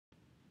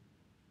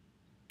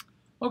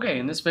Okay,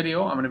 in this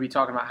video I'm going to be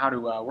talking about how to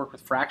work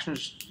with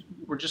fractions.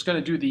 We're just going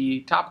to do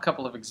the top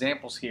couple of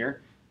examples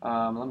here.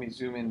 Let me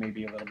zoom in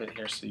maybe a little bit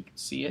here so you can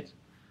see it.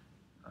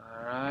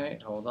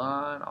 Alright, hold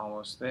on,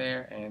 almost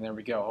there, and there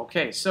we go.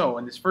 Okay, so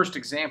in this first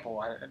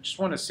example, I just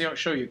want to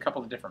show you a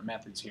couple of different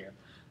methods here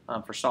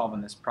for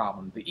solving this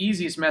problem. The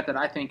easiest method,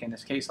 I think, in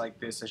this case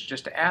like this is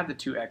just to add the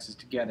two x's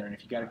together. And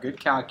if you got a good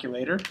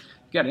calculator, if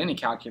you got any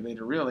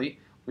calculator really,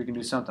 we can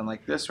do something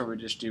like this where we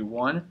just do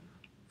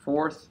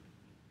 1/4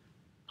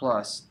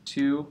 plus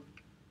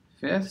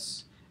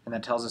 2/5, and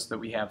that tells us that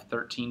we have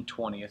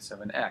 13/20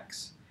 of an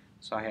x.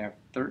 So I have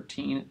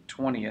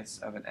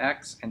 13/20 of an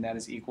x, and that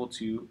is equal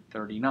to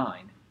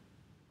 39.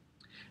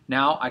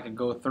 Now I can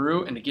go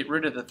through, and to get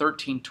rid of the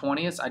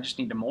 13/20, I just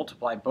need to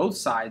multiply both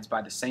sides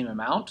by the same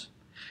amount.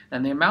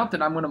 And the amount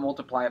that I'm going to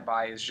multiply it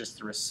by is just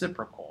the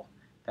reciprocal.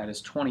 That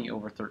is 20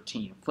 over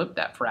 13. Flip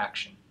that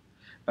fraction.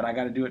 But I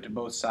got to do it to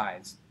both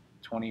sides.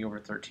 20 over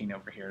 13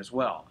 over here as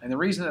well. And the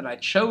reason that I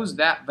chose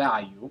that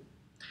value,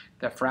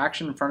 that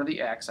fraction in front of the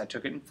x, I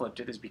took it and flipped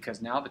it, is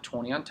because now the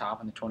 20 on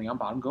top and the 20 on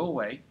bottom go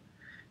away.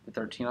 The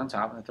 13 on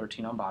top and the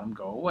 13 on bottom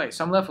go away.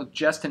 So I'm left with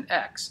just an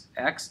x.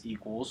 X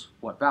equals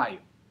what value?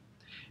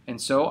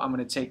 And so I'm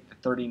going to take the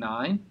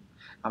 39,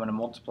 I'm going to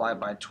multiply it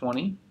by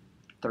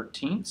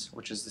 20/13,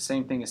 which is the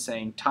same thing as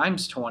saying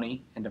times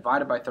 20 and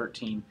divided by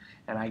 13,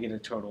 and I get a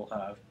total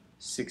of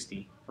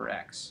 60 for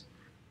x.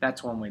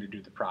 That's one way to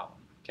do the problem.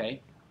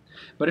 Okay?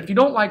 But if you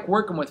don't like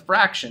working with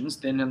fractions,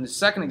 then in the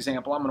second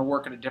example, I'm going to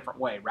work it a different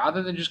way.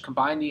 Rather than just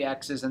combine the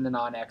x's and the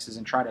non-x's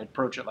and try to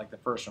approach it like the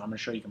first one, I'm going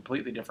to show you a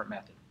completely different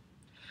method.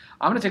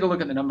 I'm going to take a look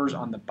at the numbers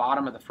on the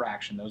bottom of the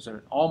fraction. Those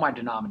are all my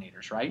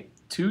denominators, right?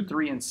 2,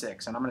 3, and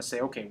 6. And I'm going to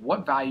say, okay,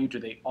 what value do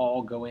they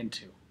all go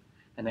into?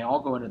 And they all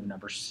go into the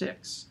number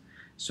 6.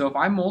 So if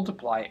I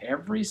multiply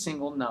every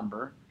single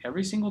number,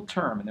 every single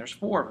term, and there's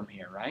 4 of them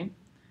here, right?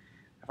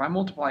 If I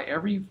multiply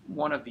every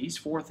one of these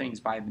 4 things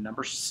by the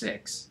number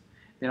 6,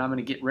 then I'm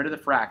going to get rid of the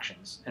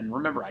fractions. And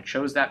remember, I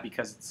chose that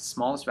because it's the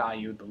smallest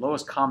value, the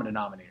lowest common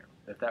denominator,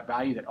 that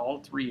value that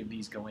all 3 of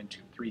these go into,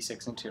 3,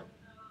 6, and 2.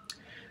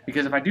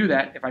 Because if I do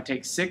that, if I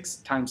take 6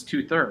 times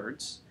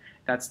 2/3,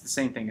 that's the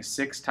same thing as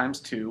 6 times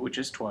 2, which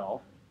is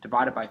 12,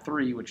 divided by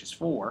 3, which is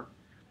 4,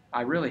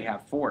 I really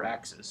have 4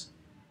 x's.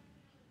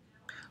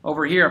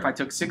 Over here, if I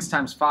took 6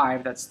 times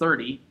 5, that's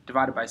 30,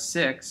 divided by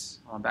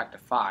 6, well, I'm back to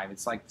 5.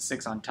 It's like the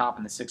 6 on top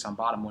and the 6 on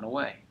bottom went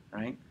away,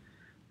 right?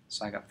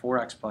 So I got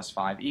 4x plus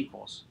 5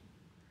 equals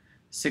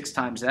 6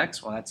 times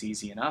x, well, that's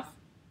easy enough,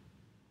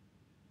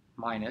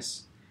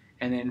 minus,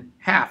 and then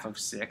half of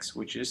 6,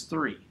 which is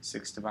 3.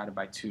 6 divided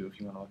by 2, if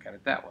you want to look at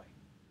it that way.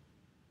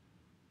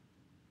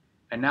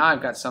 And now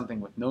I've got something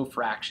with no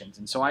fractions.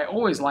 And so I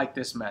always like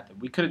this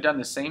method. We could have done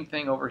the same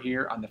thing over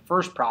here on the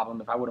first problem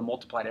if I would have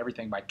multiplied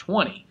everything by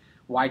 20.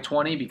 Why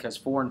 20? Because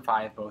 4 and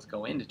 5 both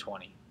go into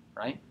 20,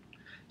 right?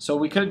 So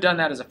we could have done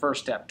that as a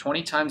first step.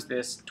 20 times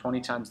this,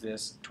 20 times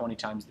this, 20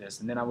 times this,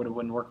 and then I would have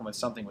been working with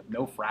something with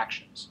no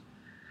fractions.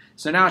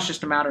 So now it's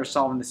just a matter of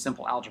solving this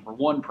simple Algebra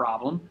 1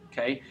 problem.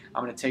 Okay,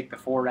 I'm going to take the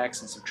 4x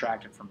and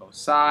subtract it from both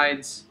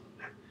sides.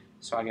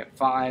 So I get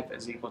 5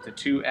 is equal to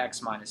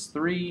 2x minus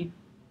 3.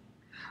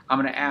 I'm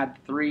going to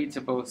add 3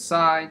 to both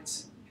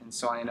sides, and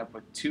so I end up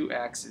with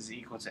 2x is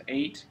equal to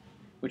 8,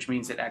 which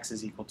means that x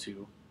is equal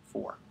to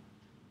 4.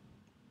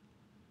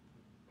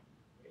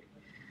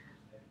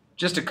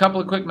 Just a couple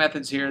of quick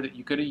methods here that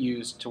you could have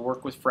used to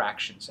work with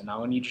fractions, and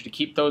I need you to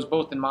keep those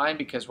both in mind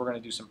because we're going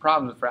to do some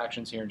problems with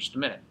fractions here in just a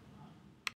minute.